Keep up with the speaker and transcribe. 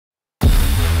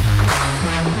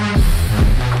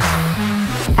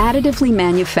additively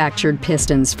manufactured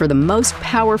pistons for the most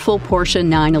powerful Porsche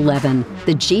 911,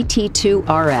 the GT2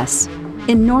 RS.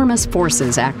 Enormous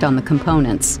forces act on the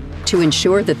components. To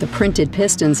ensure that the printed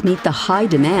pistons meet the high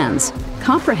demands,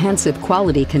 comprehensive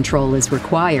quality control is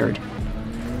required.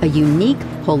 A unique,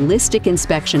 holistic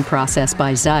inspection process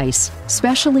by ZEISS,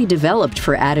 specially developed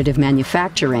for additive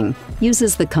manufacturing,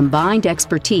 uses the combined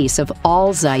expertise of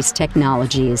all ZEISS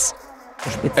technologies.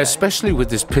 Especially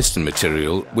with this piston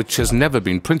material, which has never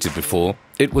been printed before,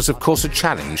 it was of course a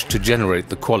challenge to generate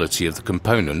the quality of the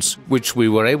components, which we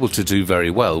were able to do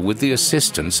very well with the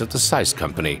assistance of the ZEISS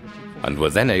company, and were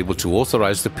then able to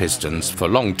authorize the pistons for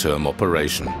long-term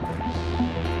operation.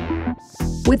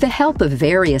 With the help of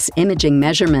various imaging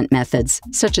measurement methods,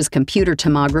 such as computer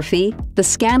tomography, the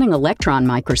scanning electron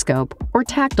microscope, or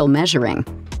tactile measuring,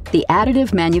 the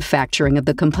additive manufacturing of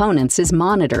the components is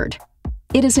monitored.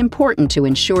 It is important to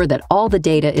ensure that all the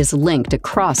data is linked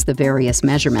across the various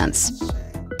measurements.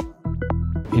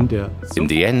 In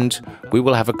the end, we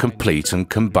will have a complete and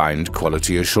combined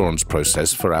quality assurance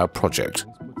process for our project,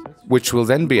 which will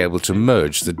then be able to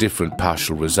merge the different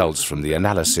partial results from the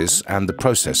analysis and the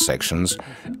process sections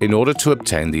in order to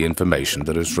obtain the information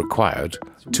that is required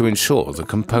to ensure the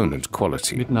component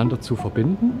quality. Miteinander zu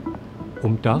verbinden,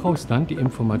 daraus dann die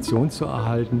Information zu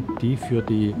erhalten, die für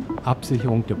die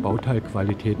Absicherung der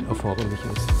Bauteilqualität erforderlich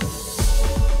ist.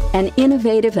 An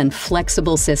innovative and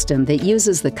flexible system that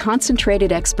uses the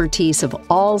concentrated expertise of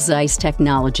all ZEISS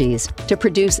technologies to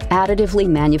produce additively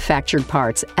manufactured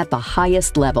parts at the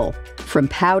highest level, from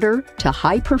powder to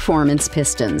high-performance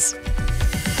pistons.